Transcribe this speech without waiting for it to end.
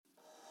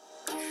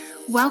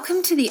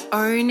Welcome to the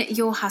Own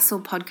Your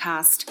Hustle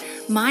podcast.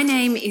 My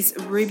name is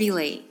Ruby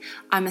Lee.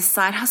 I'm a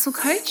side hustle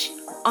coach,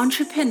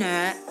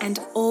 entrepreneur, and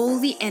all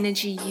the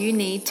energy you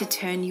need to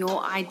turn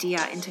your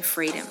idea into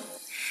freedom.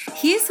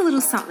 Here's a little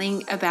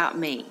something about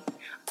me.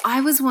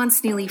 I was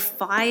once nearly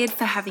fired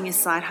for having a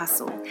side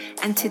hustle,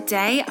 and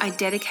today I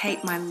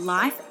dedicate my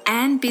life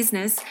and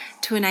business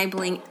to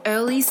enabling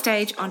early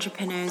stage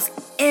entrepreneurs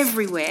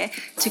everywhere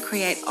to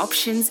create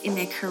options in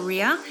their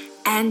career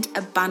and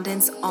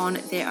abundance on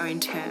their own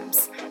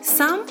terms,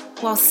 some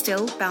while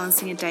still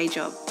balancing a day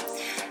job.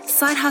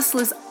 Side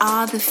hustlers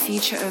are the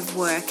future of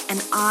work,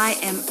 and I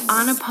am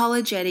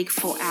unapologetic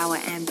for our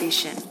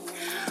ambition.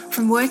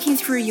 From working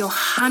through your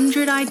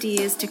 100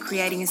 ideas to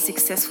creating a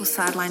successful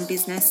sideline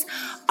business,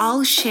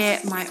 I'll share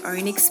my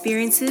own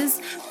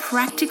experiences,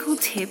 practical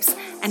tips,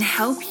 and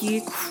help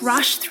you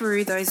crush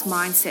through those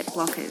mindset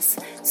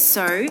blockers.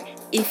 So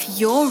if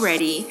you're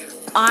ready,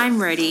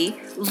 I'm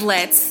ready.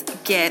 Let's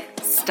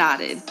get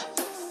started.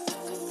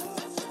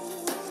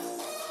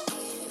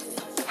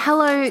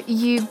 Hello,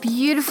 you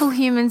beautiful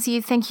humans.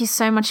 Thank you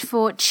so much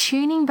for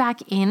tuning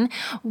back in.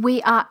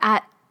 We are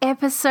at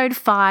episode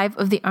 5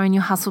 of the Own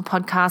Your Hustle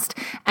podcast,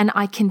 and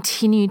I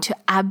continue to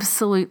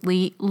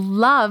absolutely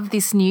love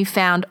this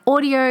newfound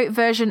audio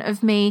version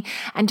of me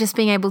and just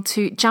being able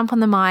to jump on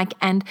the mic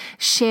and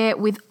share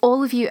with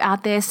all of you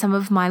out there some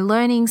of my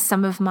learnings,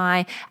 some of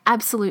my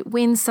absolute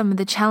wins, some of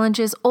the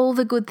challenges, all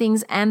the good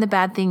things and the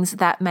bad things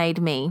that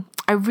made me.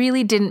 I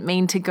really didn't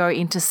mean to go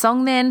into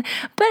song then,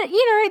 but these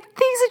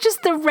are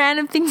just the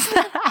random things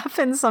that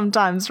happen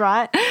sometimes,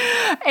 right?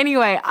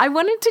 Anyway, I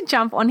wanted to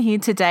jump on here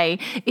today.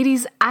 It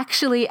is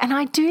actually, and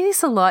I do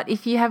this a lot,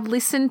 if you have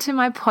listened to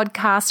my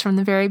podcast from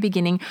the very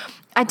beginning,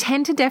 I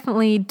tend to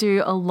definitely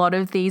do a lot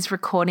of these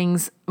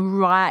recordings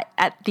right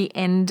at the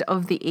end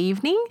of the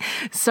evening.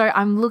 So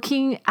I'm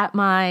looking at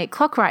my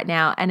clock right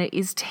now and it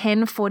is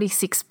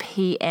 10:46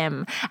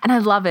 p.m. And I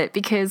love it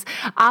because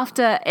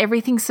after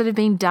everything's sort of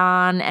been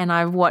done and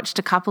I've watched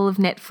a couple of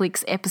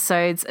Netflix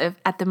episodes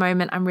at the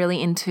moment, I'm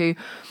really into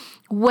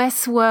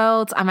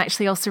Westworld. I'm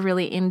actually also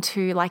really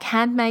into like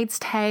Handmaid's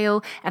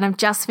Tale, and I've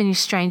just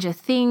finished Stranger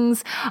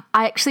Things.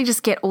 I actually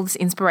just get all this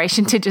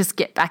inspiration to just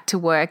get back to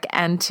work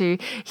and to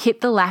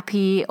hit the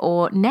lappy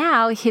or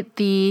now hit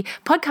the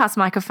podcast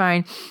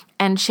microphone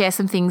and share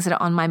some things that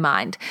are on my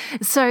mind.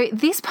 So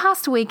this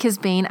past week has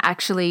been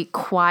actually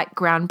quite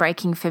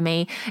groundbreaking for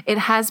me. It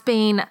has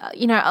been,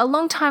 a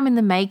long time in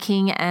the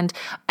making. And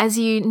as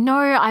you know,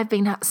 I've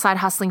been side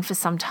hustling for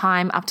some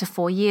time, up to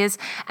 4 years.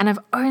 And I've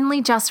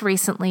only just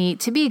recently,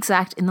 to be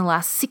exact, in the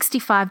last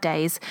 65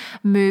 days,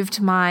 moved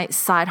my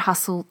side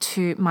hustle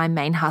to my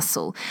main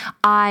hustle.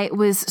 I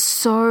was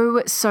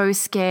so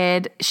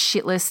scared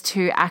shitless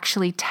to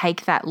actually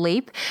take that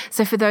leap.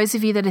 So for those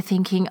of you that are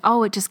thinking,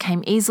 oh, it just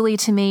came easily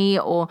to me,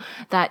 or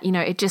that,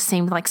 it just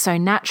seemed like so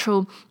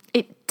natural.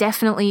 It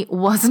definitely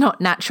was not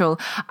natural.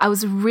 I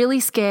was really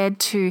scared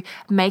to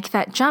make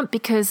that jump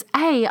because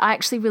I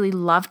actually really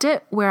loved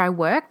it where I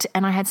worked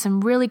and I had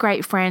some really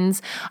great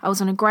friends. I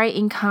was on a great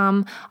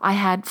income. I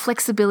had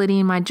flexibility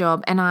in my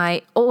job, and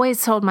I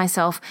always told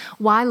myself,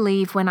 why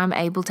leave when I'm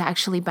able to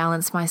actually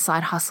balance my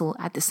side hustle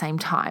at the same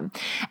time?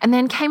 And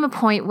then came a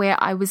point where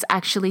I was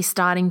actually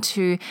starting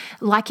to,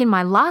 like in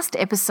my last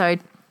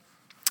episode,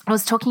 I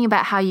was talking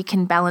about how you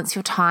can balance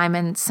your time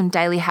and some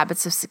daily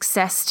habits of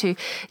success to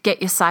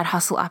get your side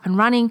hustle up and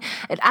running.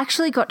 It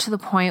actually got to the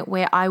point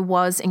where I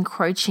was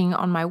encroaching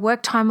on my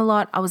work time a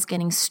lot. I was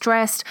getting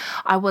stressed.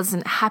 I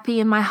wasn't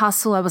happy in my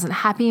hustle. I wasn't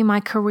happy in my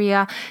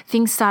career.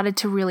 Things started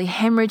to really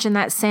hemorrhage in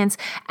that sense.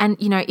 And,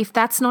 if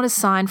that's not a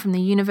sign from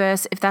the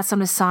universe, if that's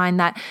not a sign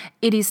that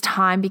it is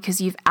time because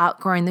you've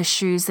outgrown the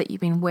shoes that you've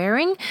been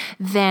wearing,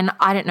 then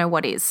I don't know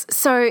what is.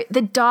 So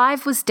the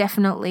dive was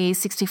definitely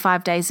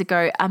 65 days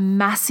ago, a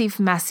massive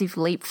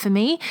leap for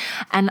me.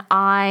 And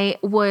I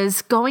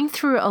was going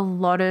through a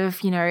lot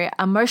of,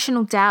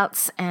 emotional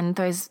doubts and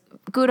those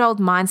good old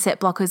mindset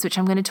blockers, which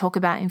I'm going to talk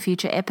about in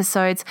future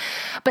episodes.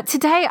 But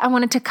today I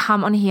wanted to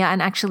come on here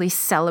and actually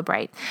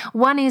celebrate.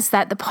 One is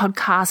that the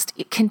podcast,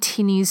 it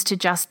continues to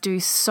just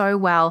do so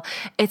well.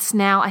 It's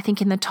now, I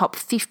think, in the top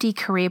 50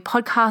 career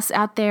podcasts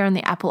out there in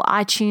the Apple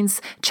iTunes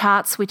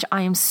charts, which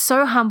I am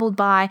so humbled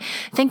by.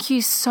 Thank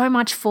you so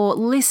much for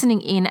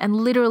listening in and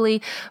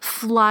literally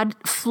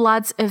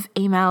floods of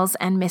emails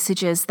and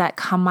messages that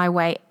come my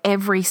way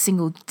every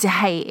single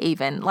day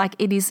even. Like,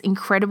 it is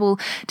incredible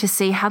to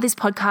see how this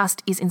podcast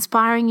is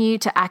inspiring you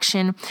to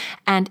action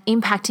and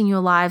impacting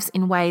your lives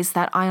in ways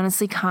that I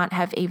honestly can't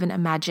have even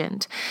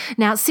imagined.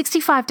 Now,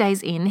 65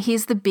 days in,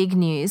 here's the big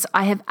news.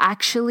 I have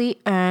actually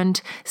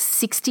earned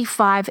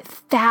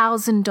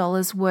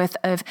 $65,000 worth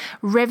of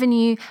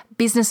revenue,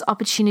 business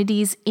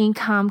opportunities,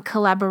 income,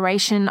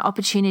 collaboration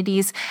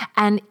opportunities,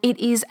 and it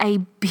is a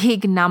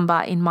big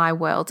number in my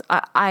world.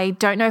 I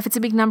don't know if it's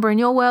a big number in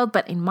your world,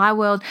 but in my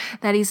world,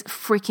 that is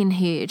freaking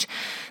huge.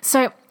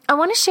 So I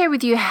want to share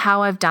with you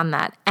how I've done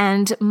that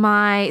and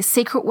my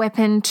secret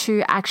weapon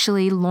to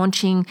actually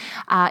launching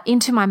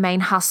into my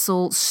main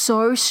hustle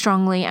so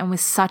strongly and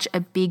with such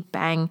a big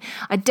bang.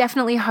 I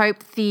definitely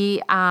hope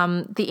the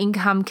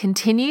income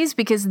continues,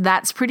 because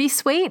that's pretty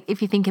sweet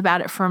if you think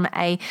about it from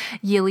a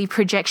yearly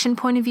projection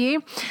point of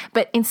view.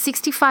 But in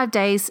 65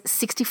 days,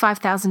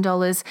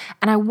 $65,000.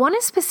 And I want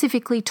to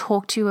specifically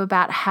talk to you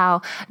about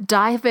how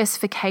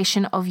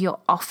diversification of your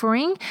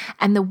offering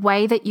and the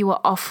way that you are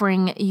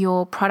offering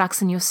your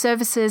products and your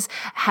services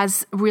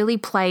has really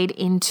played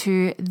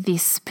into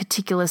this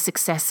particular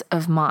success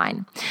of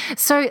mine.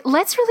 So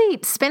let's really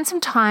spend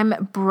some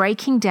time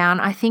breaking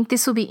down. I think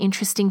this will be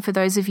interesting for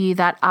those of you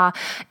that are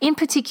in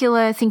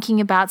particular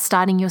thinking about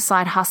starting your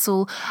side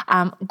hustle,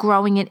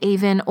 growing it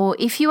even, or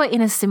if you are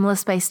in a similar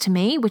space to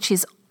me, which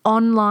is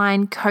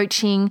online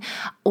coaching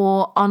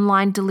or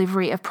online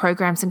delivery of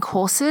programs and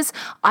courses.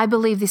 I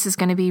believe this is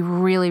going to be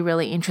really,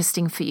 really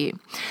interesting for you.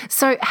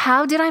 So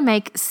how did I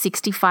make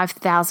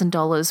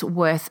 $65,000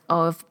 worth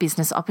of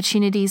business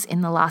opportunities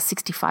in the last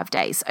 65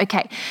 days?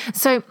 Okay,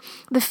 so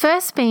the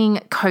first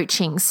being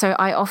coaching. So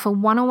I offer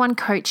one-on-one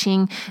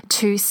coaching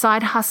to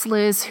side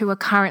hustlers who are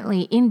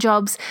currently in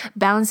jobs,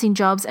 balancing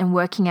jobs and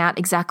working out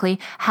exactly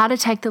how to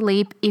take the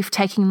leap, if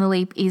taking the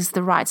leap is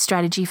the right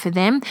strategy for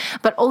them,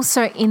 but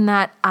also in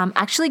that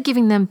actually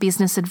giving them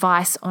business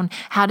advice on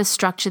how to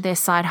structure their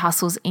side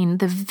hustles in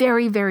the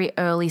very, very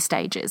early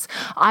stages.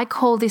 I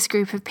call this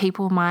group of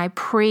people my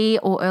pre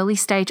or early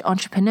stage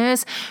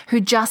entrepreneurs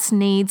who just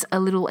needs a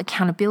little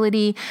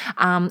accountability,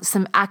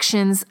 some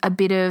actions, a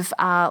bit of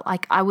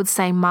I would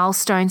say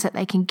milestones that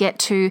they can get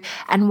to,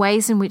 and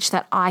ways in which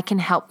that I can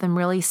help them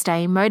really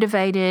stay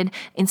motivated,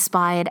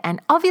 inspired,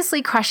 and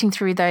obviously crashing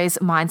through those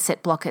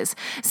mindset blockers.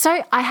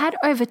 So I had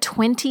over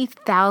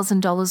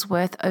 $20,000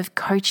 worth of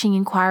coaching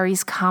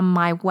inquiries come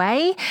my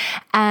way,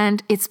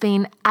 and it's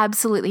been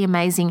absolutely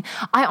amazing.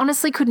 I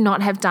honestly could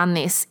not have done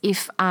this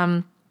if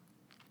I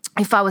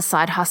was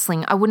side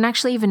hustling. I wouldn't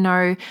actually even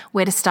know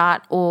where to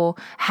start or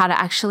how to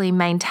actually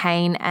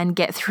maintain and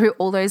get through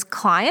all those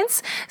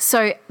clients.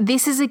 So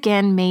this is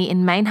again me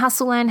in main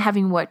hustle land,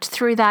 having worked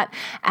through that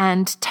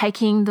and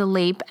taking the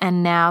leap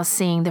and now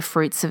seeing the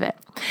fruits of it.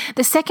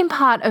 The second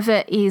part of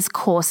it is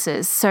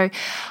courses. So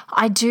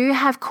I do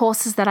have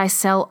courses that I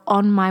sell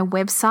on my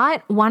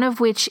website, one of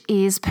which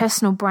is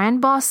Personal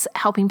Brand Boss,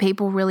 helping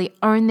people really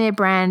own their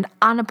brand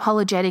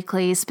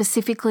unapologetically,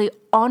 specifically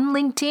on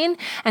LinkedIn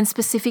and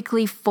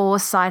specifically for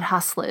side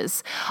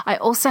hustlers. I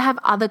also have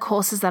other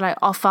courses that I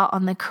offer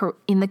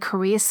in the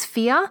career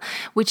sphere,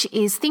 which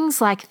is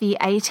things like the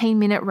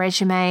 18-minute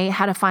resume,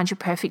 how to find your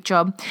perfect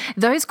job.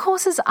 Those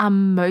courses are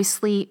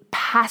mostly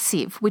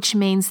passive, which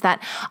means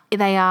that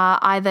they are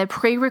either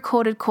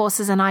pre-recorded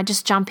courses and I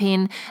just jump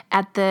in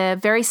at the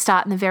very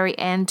start and the very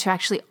end to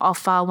actually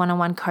offer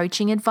one-on-one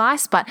coaching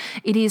advice, but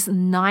it is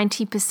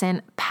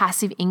 90%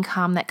 passive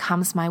income that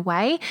comes my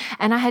way.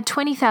 And I had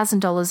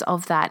 $20,000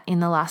 of that in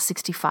the last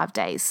 65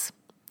 days.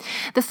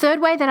 The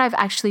third way that I've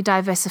actually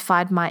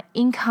diversified my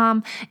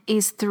income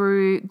is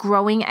through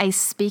growing a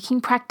speaking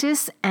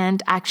practice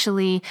and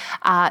actually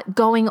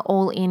going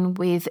all in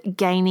with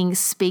gaining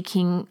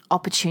speaking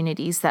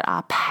opportunities that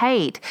are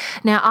paid.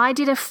 Now, I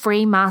did a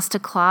free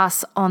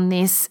masterclass on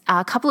this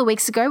a couple of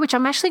weeks ago, which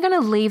I'm actually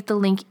going to leave the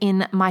link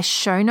in my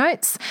show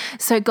notes.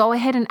 So go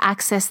ahead and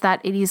access that.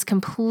 It is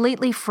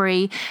completely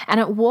free and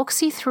it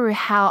walks you through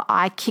how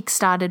I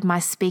kickstarted my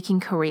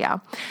speaking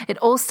career. It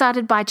all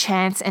started by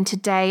chance, and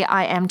today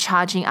I am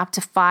charging up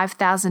to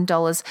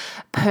 $5,000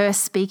 per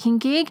speaking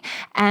gig.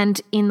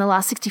 And in the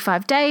last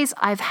 65 days,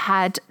 I've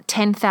had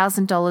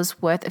 $10,000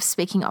 worth of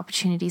speaking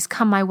opportunities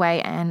come my way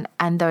and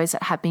those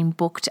that have been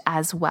booked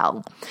as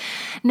well.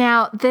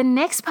 Now, the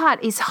next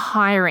part is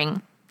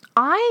hiring.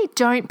 I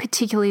don't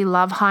particularly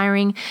love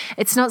hiring.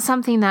 It's not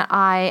something that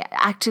I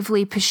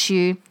actively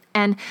pursue.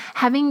 And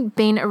having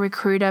been a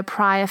recruiter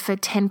prior for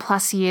 10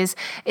 plus years,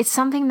 it's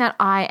something that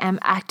I am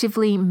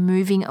actively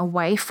moving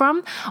away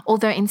from.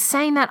 Although in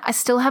saying that, I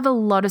still have a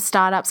lot of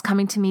startups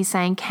coming to me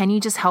saying, can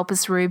you just help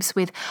us, Rubes,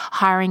 with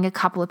hiring a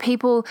couple of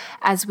people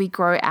as we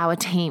grow our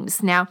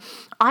teams? Now,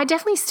 I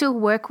definitely still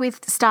work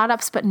with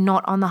startups, but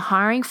not on the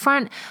hiring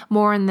front,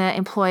 more on the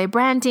employer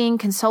branding,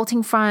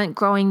 consulting front,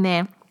 growing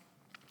their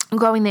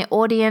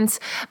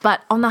audience.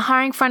 But on the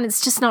hiring front,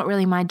 it's just not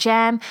really my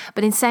jam.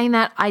 But in saying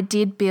that, I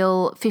did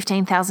bill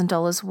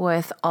 $15,000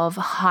 worth of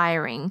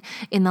hiring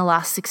in the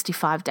last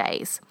 65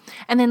 days.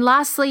 And then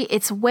lastly,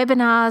 it's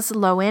webinars,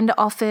 low-end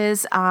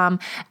offers,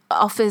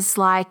 offers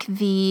like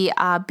the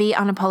Be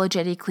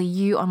Unapologetically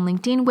You on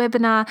LinkedIn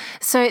webinar.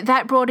 So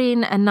that brought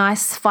in a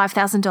nice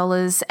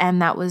 $5,000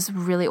 and that was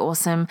really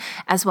awesome,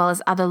 as well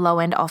as other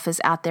low-end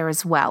offers out there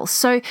as well.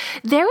 So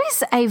there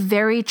is a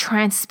very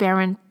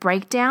transparent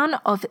breakdown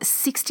of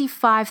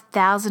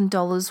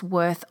 $65,000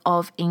 worth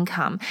of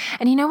income.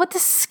 And you know what the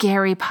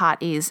scary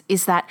part is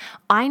that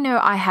I know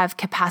I have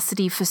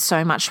capacity for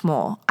so much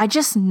more. I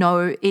just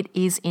know it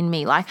is in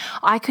me. Like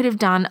I could have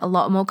done a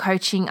lot more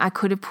coaching. I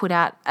could have put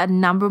out a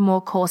number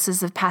more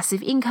courses of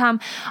passive income.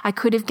 I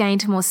could have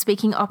gained more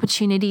speaking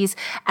opportunities.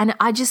 And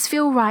I just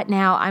feel right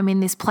now I'm in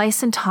this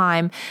place and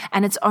time,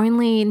 and it's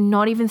only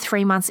not even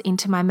 3 months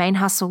into my Main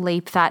Hustle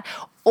Leap that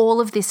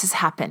all of this has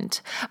happened.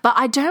 But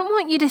I don't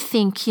want you to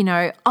think,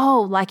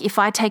 like if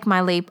I take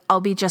my leap, I'll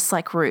be just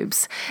like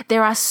Rubes.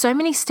 There are so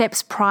many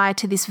steps prior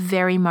to this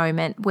very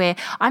moment where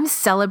I'm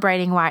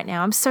celebrating right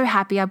now. I'm so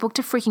happy. I booked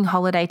a freaking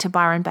holiday to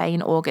Byron Bay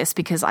in August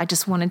because I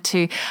just wanted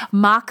to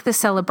mark the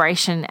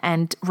celebration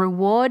and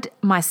reward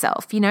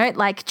myself,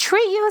 like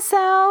treat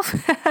yourself.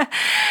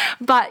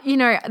 But,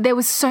 there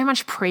was so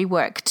much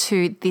pre-work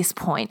to this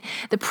point.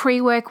 The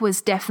pre-work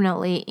was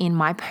definitely in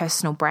my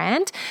personal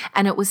brand,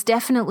 and it was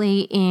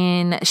definitely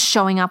in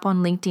showing up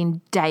on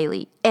LinkedIn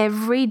daily,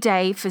 every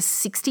day for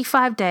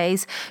 65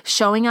 days,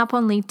 showing up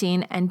on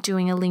LinkedIn and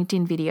doing a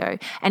LinkedIn video.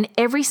 And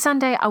every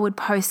Sunday I would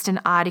post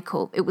an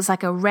article. It was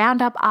like a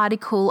roundup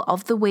article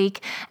of the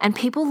week, and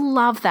people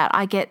love that.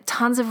 I get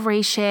tons of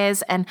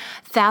reshares and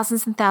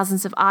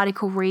thousands of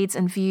article reads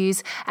and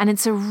views. And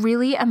it's a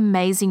really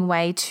amazing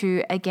way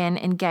to, again,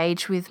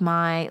 engage with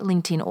my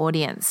LinkedIn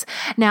audience.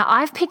 Now,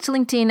 I've picked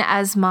LinkedIn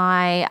as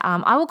my,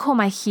 I will call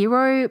my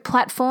hero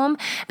platform,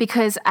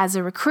 because as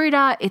a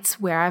recruiter, it's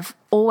where I've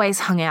always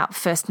hung out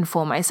first and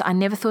foremost. I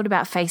never thought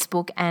about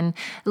Facebook and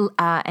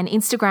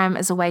Instagram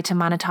as a way to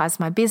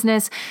monetize my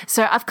business.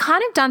 So I've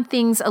kind of done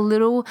things a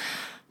little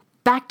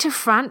back to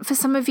front for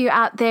some of you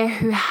out there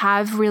who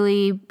have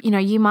really,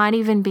 you might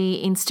even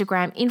be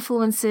Instagram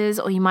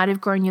influencers, or you might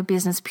have grown your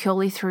business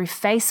purely through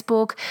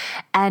Facebook,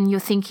 and you're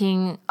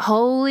thinking,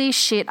 holy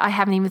shit, I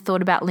haven't even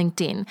thought about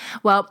LinkedIn.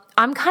 Well,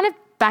 I'm kind of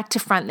back to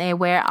front there,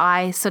 where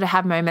I sort of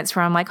have moments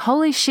where I'm like,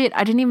 holy shit,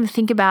 I didn't even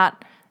think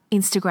about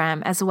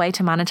Instagram as a way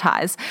to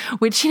monetize,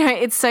 which,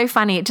 it's so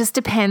funny. It just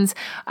depends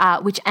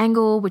which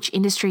angle, which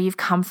industry you've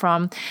come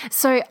from.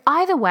 So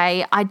either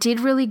way, I did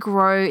really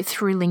grow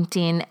through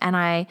LinkedIn, and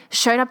I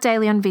showed up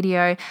daily on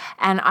video,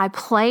 and I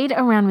played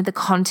around with the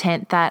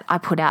content that I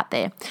put out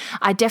there.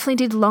 I definitely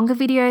did longer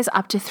videos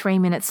up to 3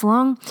 minutes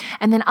long.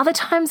 And then other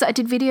times I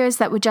did videos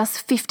that were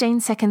just 15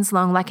 seconds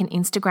long, like an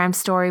Instagram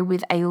story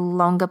with a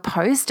longer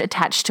post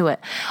attached to it.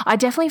 I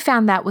definitely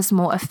found that was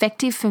more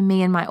effective for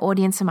me and my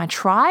audience and my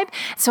tribe.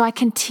 So I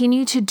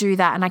continue to do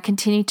that, and I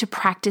continue to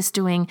practice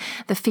doing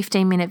the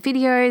 15-minute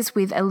videos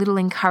with a little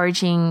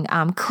encouraging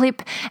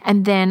clip,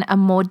 and then a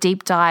more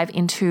deep dive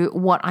into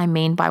what I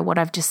mean by what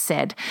I've just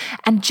said.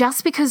 And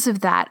just because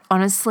of that,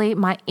 honestly,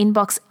 my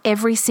inbox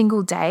every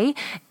single day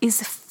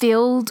is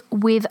filled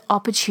with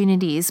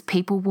opportunities.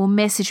 People will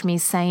message me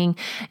saying,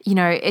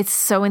 it's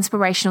so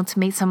inspirational to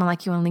meet someone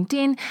like you on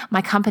LinkedIn.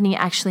 My company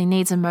actually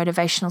needs a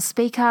motivational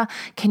speaker.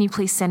 Can you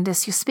please send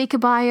us your speaker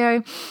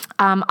bio?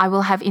 I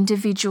will have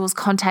individuals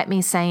contact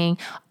me saying,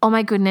 oh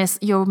my goodness,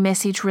 your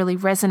message really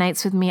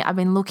resonates with me. I've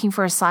been looking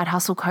for a side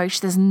hustle coach.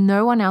 There's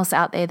no one else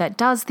out there that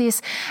does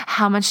this.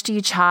 How much do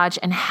you charge,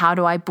 and how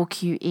do I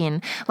book you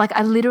in? Like,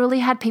 I literally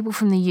had people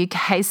from the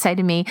UK say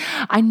to me,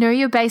 I know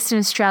you're based in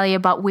Australia,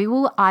 but we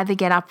will either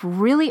get up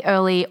really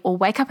early or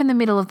wake up in the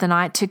middle of the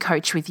night to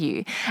coach with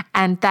you.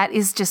 And that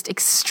is just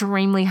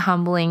extremely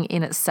humbling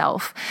in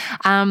itself.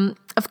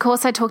 Of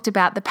course, I talked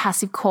about the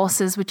passive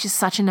courses, which is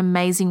such an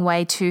amazing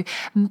way to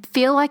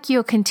feel like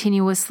you're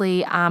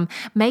continuously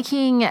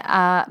making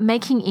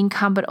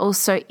income, but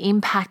also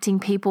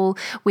impacting people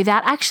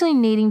without actually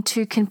needing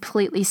to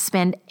completely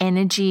spend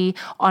energy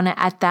on it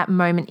at that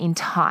moment in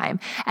time.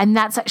 And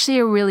that's actually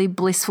a really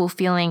blissful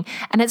feeling.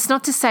 And it's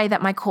not to say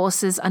that my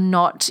courses are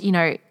not,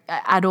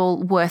 at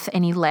all worth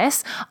any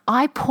less.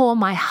 I pour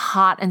my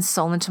heart and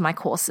soul into my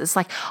courses.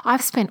 Like,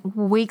 I've spent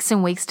weeks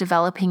and weeks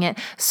developing it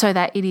so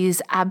that it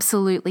is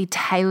absolutely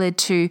tailored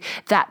to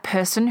that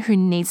person who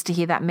needs to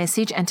hear that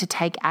message and to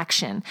take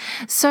action.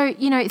 So,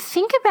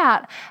 think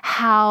about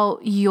how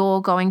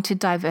you're going to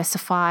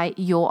diversify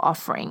your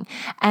offering.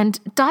 And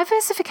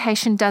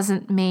diversification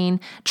doesn't mean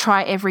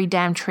try every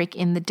damn trick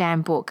in the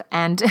damn book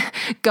and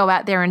go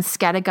out there and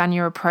scattergun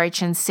your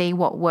approach and see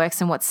what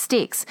works and what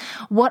sticks.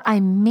 What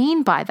I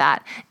mean by that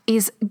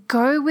is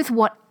go with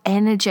what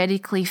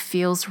energetically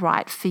feels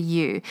right for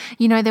you.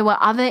 There were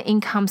other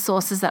income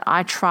sources that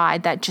I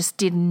tried that just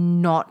did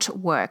not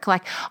work,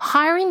 like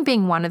hiring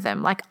being one of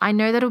them. Like, I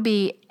know that'll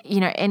be,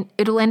 and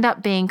it'll end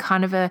up being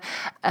kind of a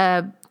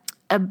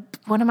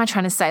what am I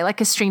trying to say?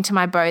 Like a string to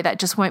my bow that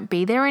just won't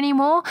be there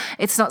anymore.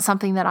 It's not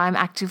something that I'm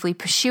actively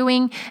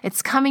pursuing.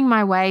 It's coming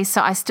my way.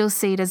 So I still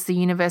see it as the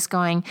universe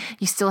going,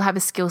 you still have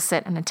a skill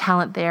set and a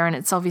talent there, and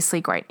it's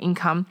obviously great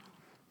income.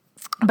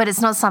 But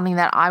it's not something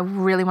that I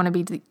really want to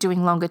be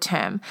doing longer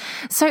term.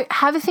 So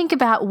have a think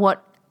about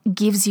what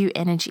gives you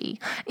energy.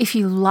 If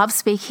you love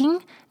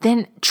speaking,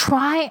 then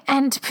try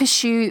and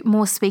pursue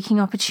more speaking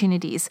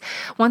opportunities.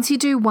 Once you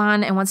do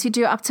 1 and once you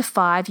do up to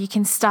 5, you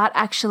can start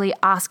actually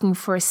asking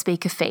for a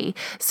speaker fee.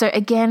 So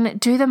again,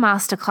 do the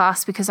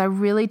masterclass because I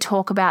really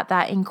talk about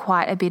that in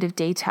quite a bit of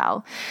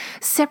detail.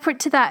 Separate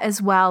to that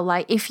as well,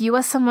 like if you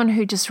are someone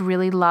who just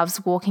really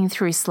loves walking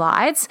through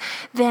slides,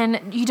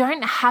 then you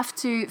don't have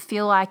to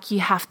feel like you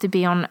have to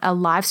be on a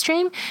live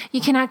stream.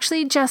 You can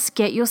actually just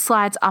get your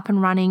slides up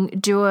and running,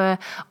 do a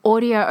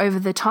audio over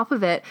the top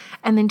of it,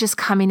 and then just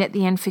come in at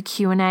the end for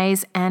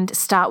Q&As and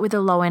start with a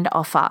low-end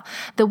offer.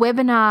 The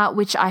webinar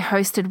which I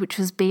hosted, which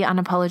was Be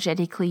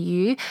Unapologetically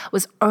You,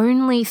 was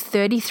only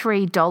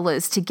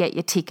 $33 to get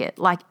your ticket.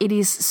 Like it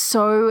is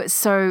so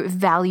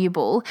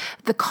valuable.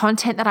 The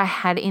content that I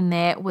had in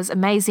there was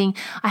amazing.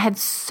 I had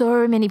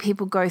so many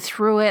people go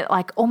through it,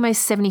 like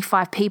almost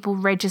 75 people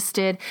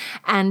registered,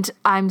 and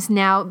I'm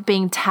now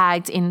being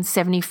tagged in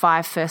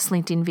 75 first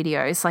LinkedIn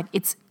videos. Like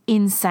it's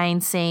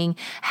insane seeing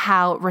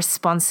how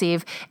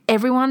responsive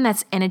everyone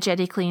that's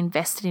energetically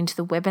invested into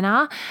the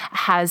webinar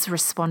has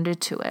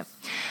responded to it.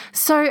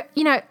 So,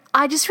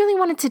 I just really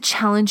wanted to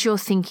challenge your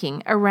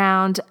thinking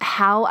around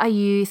how are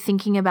you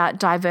thinking about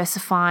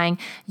diversifying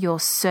your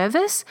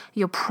service,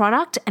 your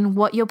product, and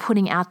what you're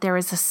putting out there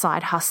as a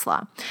side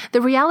hustler.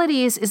 The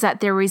reality is that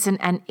there isn't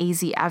an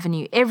easy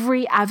avenue.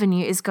 Every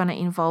avenue is going to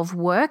involve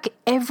work.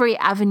 Every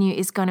avenue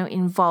is going to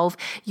involve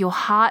your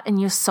heart and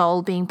your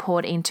soul being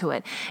poured into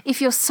it.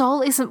 If your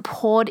soul isn't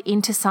poured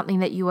into something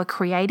that you are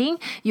creating,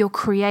 you're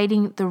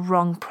creating the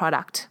wrong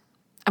product.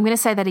 I'm going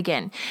to say that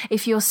again.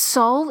 If your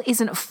soul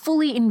isn't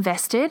fully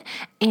invested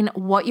in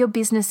what your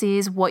business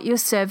is, what your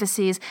service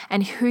is,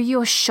 and who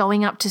you're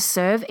showing up to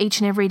serve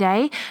each and every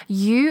day,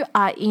 you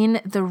are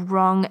in the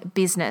wrong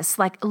business.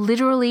 Like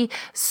literally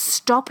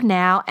stop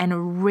now and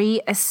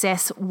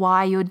reassess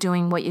why you're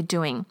doing what you're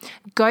doing.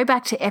 Go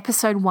back to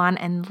episode 1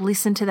 and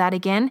listen to that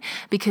again,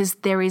 because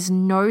there is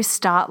no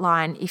start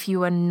line if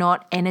you are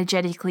not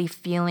energetically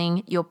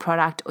feeling your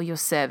product or your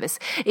service.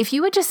 If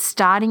you are just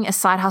starting a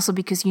side hustle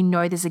because you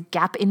know there's a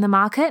gap in the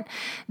market,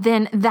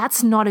 then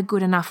that's not a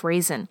good enough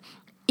reason.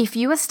 If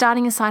you are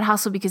starting a side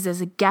hustle because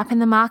there's a gap in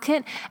the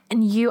market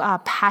and you are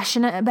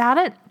passionate about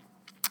it,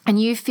 and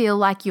you feel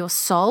like your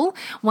soul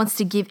wants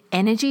to give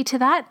energy to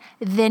that,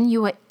 then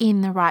you are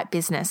in the right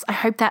business. I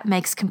hope that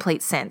makes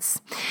complete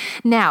sense.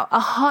 Now, a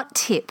hot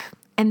tip.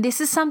 And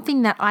this is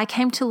something that I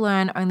came to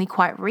learn only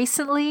quite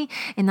recently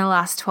in the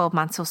last 12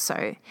 months or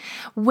so.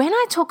 When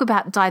I talk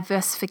about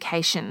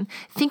diversification,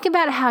 think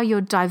about how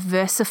you're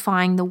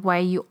diversifying the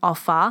way you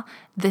offer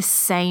the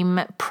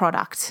same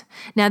product.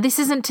 Now, this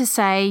isn't to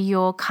say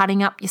you're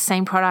cutting up your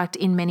same product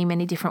in many,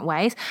 many different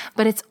ways,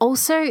 but it's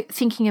also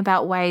thinking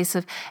about ways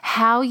of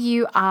how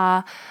you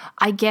are,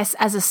 I guess,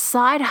 as a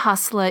side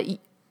hustler,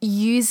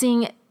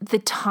 using the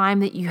time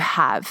that you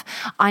have.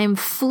 I am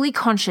fully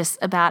conscious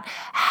about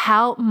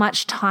how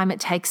much time it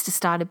takes to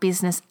start a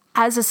business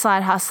as a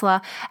side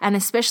hustler, and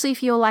especially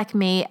if you're like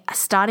me,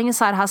 starting a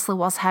side hustler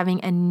whilst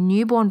having a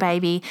newborn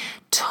baby,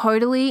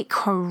 totally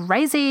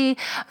crazy.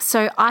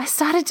 So I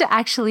started to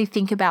actually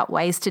think about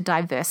ways to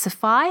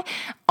diversify,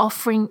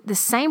 offering the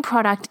same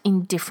product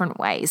in different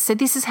ways. So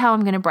this is how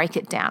I'm going to break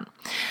it down.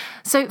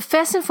 So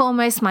first and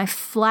foremost, my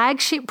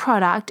flagship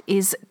product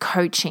is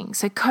coaching.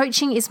 So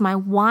coaching is my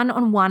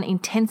one-on-one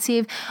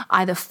intensive,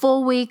 either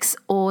 4 weeks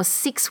or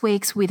 6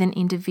 weeks with an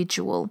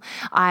individual.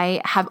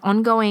 I have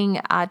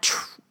ongoing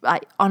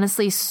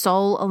honestly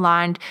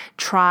soul-aligned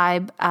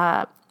tribe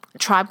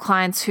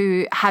clients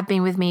who have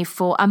been with me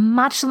for a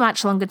much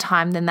longer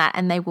time than that,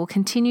 and they will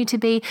continue to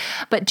be.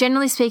 But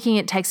generally speaking,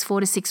 it takes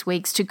 4 to 6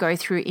 weeks to go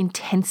through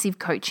intensive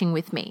coaching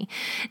with me.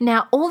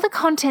 Now, all the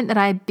content that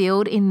I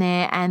build in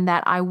there and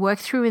that I work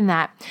through in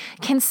that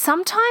can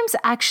sometimes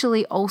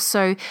actually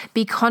also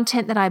be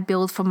content that I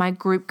build for my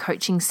group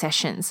coaching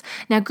sessions.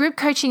 Now, group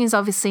coaching is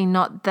obviously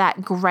not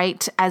that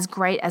great as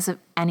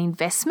an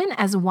investment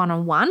as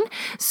one-on-one.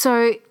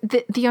 So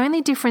the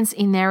only difference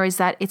in there is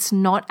that it's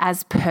not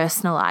as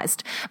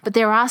personalized, but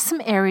there are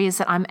some areas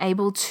that I'm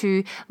able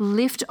to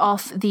lift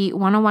off the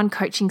one-on-one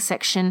coaching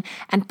section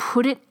and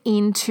put it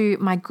into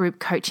my group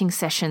coaching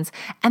sessions.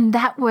 And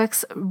that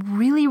works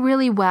really,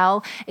 really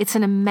well. It's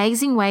an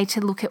amazing way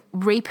to look at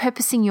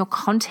repurposing your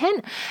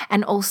content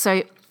and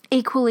also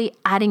equally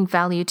adding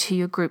value to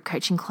your group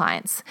coaching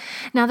clients.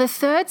 Now, the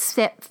third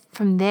step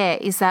from there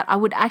is that I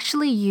would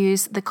actually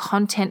use the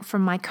content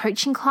from my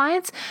coaching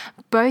clients,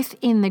 both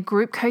in the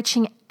group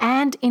coaching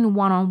and in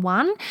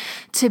one-on-one,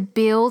 to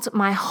build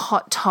my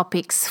hot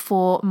topics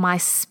for my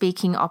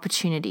speaking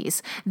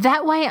opportunities.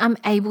 That way I'm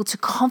able to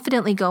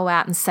confidently go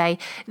out and say,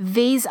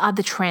 these are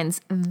the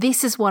trends.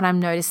 This is what I'm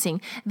noticing.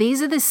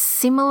 These are the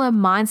similar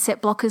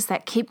mindset blockers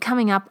that keep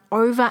coming up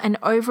over and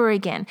over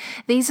again.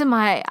 This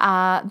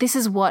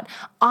is what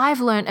I've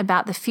learned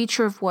about the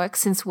future of work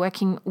since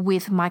working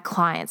with my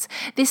clients.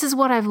 This is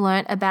what I've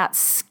learned about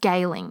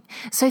scaling.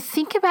 So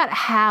think about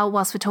how,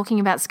 whilst we're talking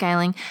about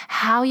scaling,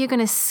 how you're going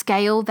to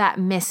scale distill that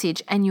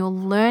message and your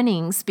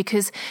learnings,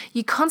 because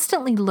you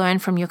constantly learn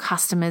from your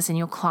customers and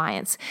your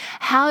clients.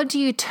 How do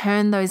you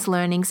turn those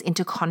learnings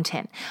into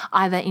content,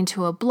 either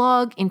into a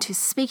blog, into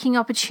speaking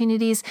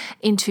opportunities,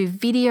 into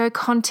video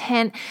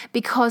content?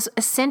 Because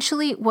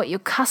essentially what your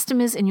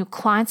customers and your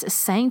clients are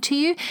saying to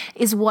you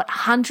is what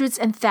hundreds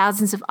and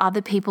thousands of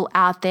other people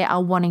out there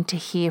are wanting to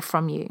hear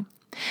from you.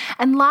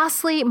 And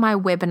lastly, my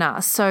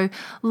webinar. So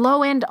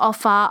low-end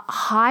offer,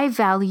 high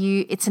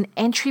value. It's an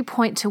entry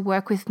point to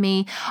work with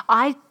me.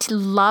 I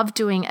love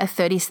doing a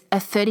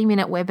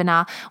 30-minute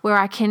webinar where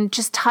I can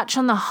just touch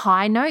on the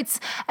high notes,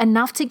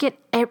 enough to get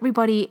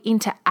everybody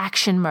into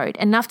action mode,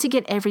 enough to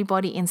get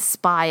everybody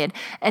inspired,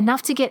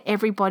 enough to get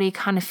everybody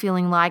kind of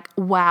feeling like,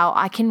 wow,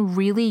 I can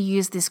really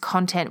use this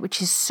content,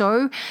 which is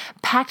so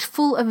packed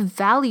full of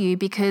value,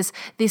 because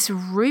this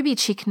Ruby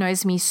chick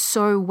knows me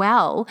so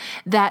well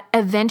that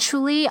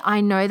eventually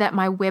I know that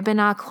my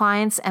webinar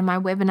clients and my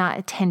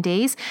webinar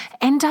attendees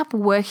end up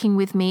working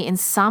with me in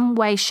some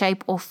way,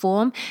 shape, or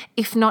form,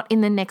 if not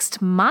in the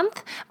next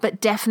month, but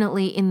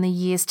definitely in the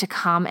years to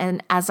come,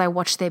 and as I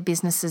watch their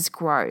businesses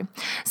grow.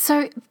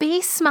 So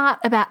be smart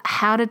about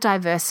how to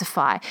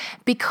diversify,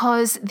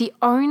 because the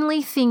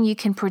only thing you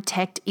can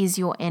protect is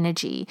your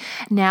energy.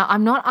 Now,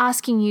 I'm not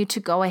asking you to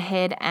go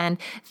ahead and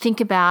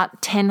think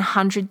about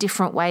 100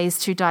 different ways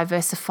to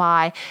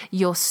diversify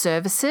your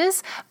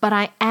services, but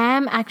I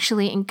am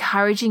actually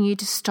encouraging you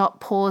to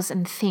stop, pause,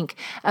 and think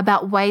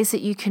about ways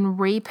that you can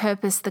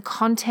repurpose the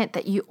content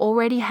that you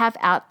already have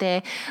out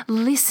there.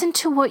 Listen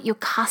to what your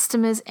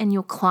customers and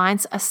your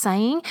clients are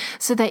saying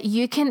so that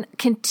you can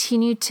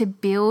continue to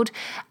build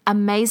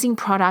amazing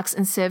products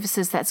and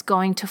services that's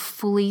going to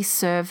fully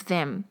serve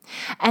them.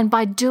 And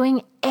by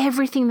doing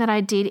everything that I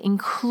did,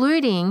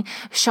 including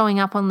showing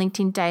up on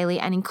LinkedIn daily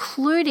and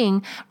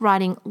including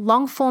writing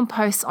long form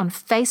posts on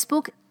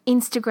Facebook,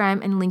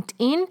 Instagram, and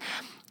LinkedIn,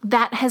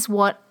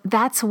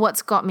 that's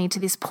what's got me to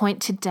this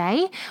point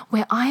today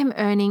where I am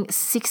earning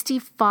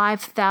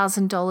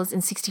 $65,000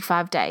 in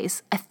 65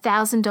 days,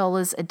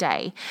 $1,000 a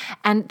day.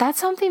 And that's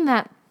something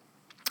that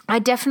I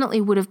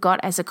definitely would have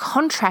got as a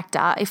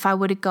contractor if I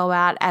were to go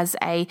out as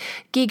a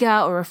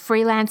gigger or a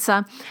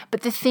freelancer.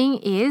 But the thing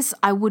is,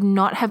 I would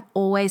not have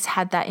always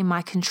had that in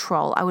my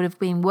control. I would have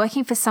been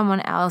working for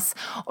someone else,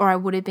 or I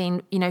would have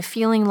been,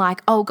 feeling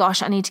like, oh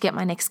gosh, I need to get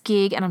my next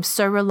gig and I'm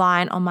so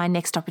reliant on my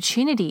next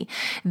opportunity.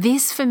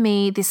 This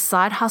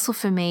side hustle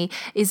for me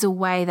is a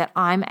way that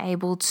I'm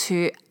able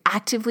to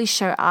actively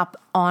show up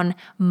on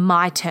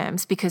my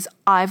terms because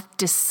I've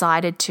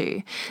decided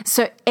to.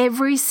 So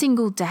every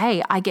single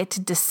day I get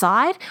to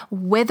decide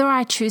whether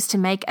I choose to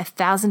make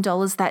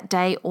 $1,000 that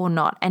day or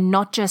not, and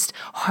not just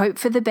hope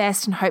for the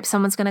best and hope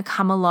someone's going to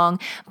come along,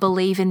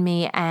 believe in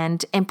me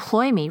and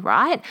employ me,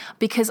 right?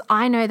 Because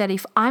I know that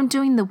if I'm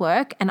doing the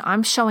work and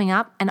I'm showing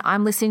up and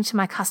I'm listening to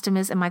my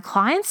customers and my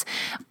clients,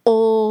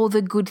 all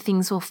the good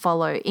things will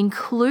follow,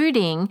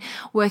 including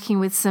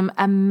working with some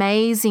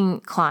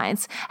amazing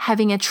clients,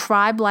 having a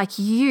tribe like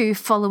you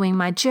following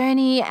my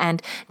journey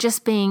and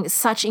just being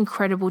such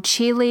incredible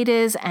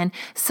cheerleaders and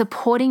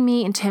supporting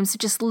me in terms of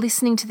just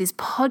listening to this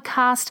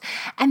podcast.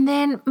 And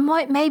then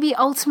maybe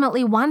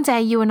ultimately one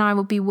day you and I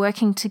will be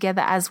working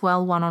together as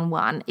well,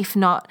 one-on-one, if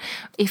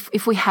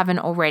we haven't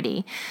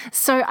already.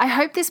 So I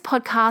hope this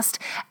podcast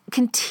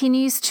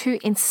continues to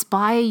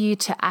inspire you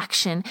to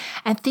action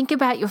and think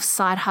about your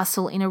side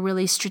hustle in a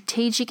really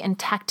strategic and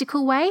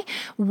tactical way,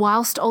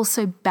 whilst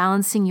also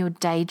balancing your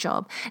day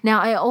job. Now,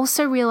 I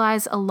also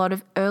realize a lot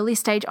of early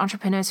stage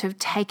entrepreneurs who have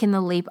taken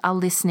the leap are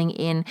listening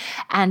in,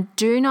 and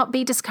do not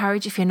be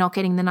discouraged if you're not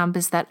getting the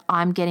numbers that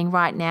I'm getting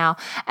right now.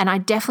 And I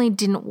definitely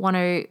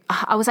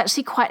I was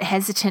actually quite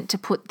hesitant to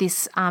put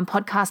this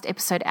podcast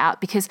episode out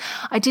because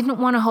I didn't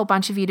want a whole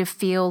bunch of you to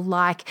feel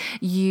like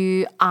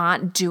you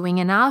aren't doing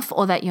enough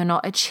or that you're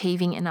not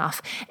achieving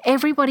enough.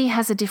 Everybody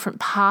has a different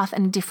path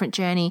and a different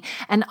journey.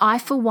 And I,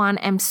 for one,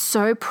 am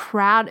so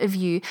proud of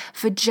you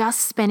for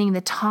just spending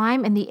the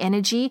time and the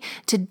energy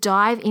to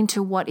dive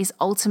into what is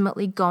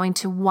ultimately going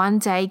to one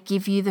day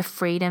give you the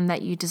freedom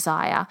that you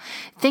desire.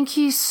 Thank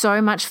you so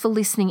much for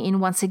listening in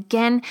once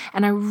again.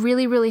 And I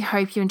really, really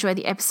hope you enjoyed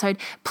the episode.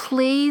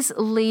 Please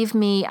leave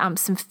me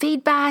some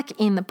feedback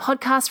in the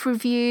podcast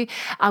review.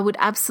 I would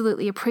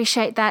absolutely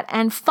appreciate that.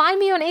 And find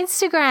me on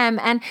Instagram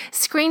and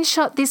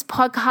screenshot this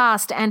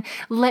podcast and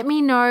let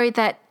me know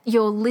that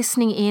you're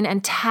listening in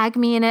and tag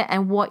me in it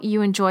and what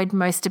you enjoyed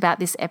most about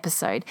this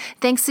episode.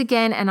 Thanks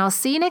again, and I'll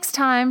see you next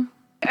time.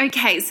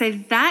 Okay, so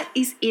that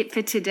is it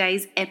for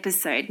today's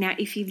episode. Now,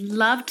 if you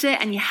loved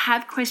it and you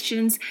have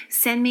questions,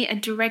 send me a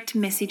direct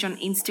message on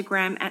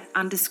Instagram at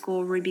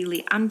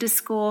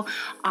 _RubyLee_.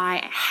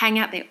 I hang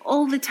out there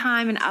all the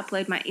time and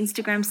upload my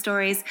Instagram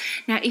stories.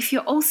 Now, if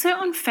you're also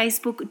on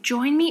Facebook,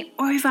 join me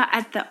over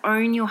at the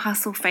Own Your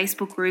Hustle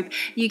Facebook group.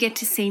 You get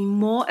to see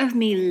more of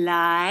me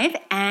live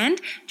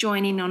and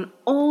join in on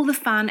all the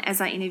fun as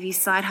I interview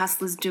side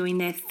hustlers doing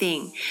their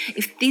thing.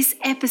 If this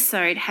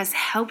episode has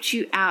helped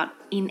you out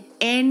in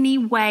any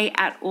way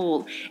at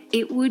all,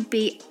 it would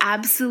be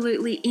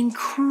absolutely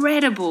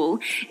incredible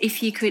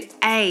if you could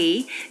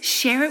A,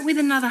 share it with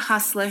another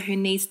hustler who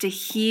needs to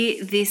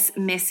hear this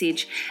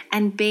message,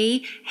 and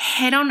B,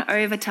 head on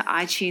over to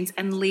iTunes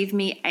and leave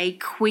me a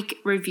quick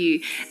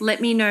review.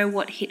 Let me know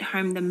what hit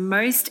home the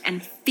most,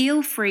 and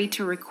feel free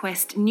to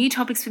request new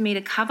topics for me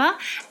to cover,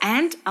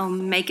 and I'll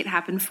make it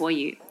happen for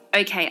you.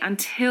 Okay,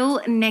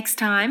 until next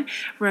time,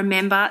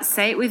 remember,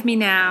 say it with me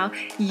now,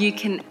 you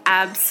can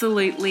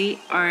absolutely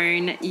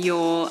own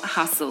your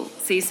hustle.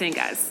 See you soon,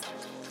 guys.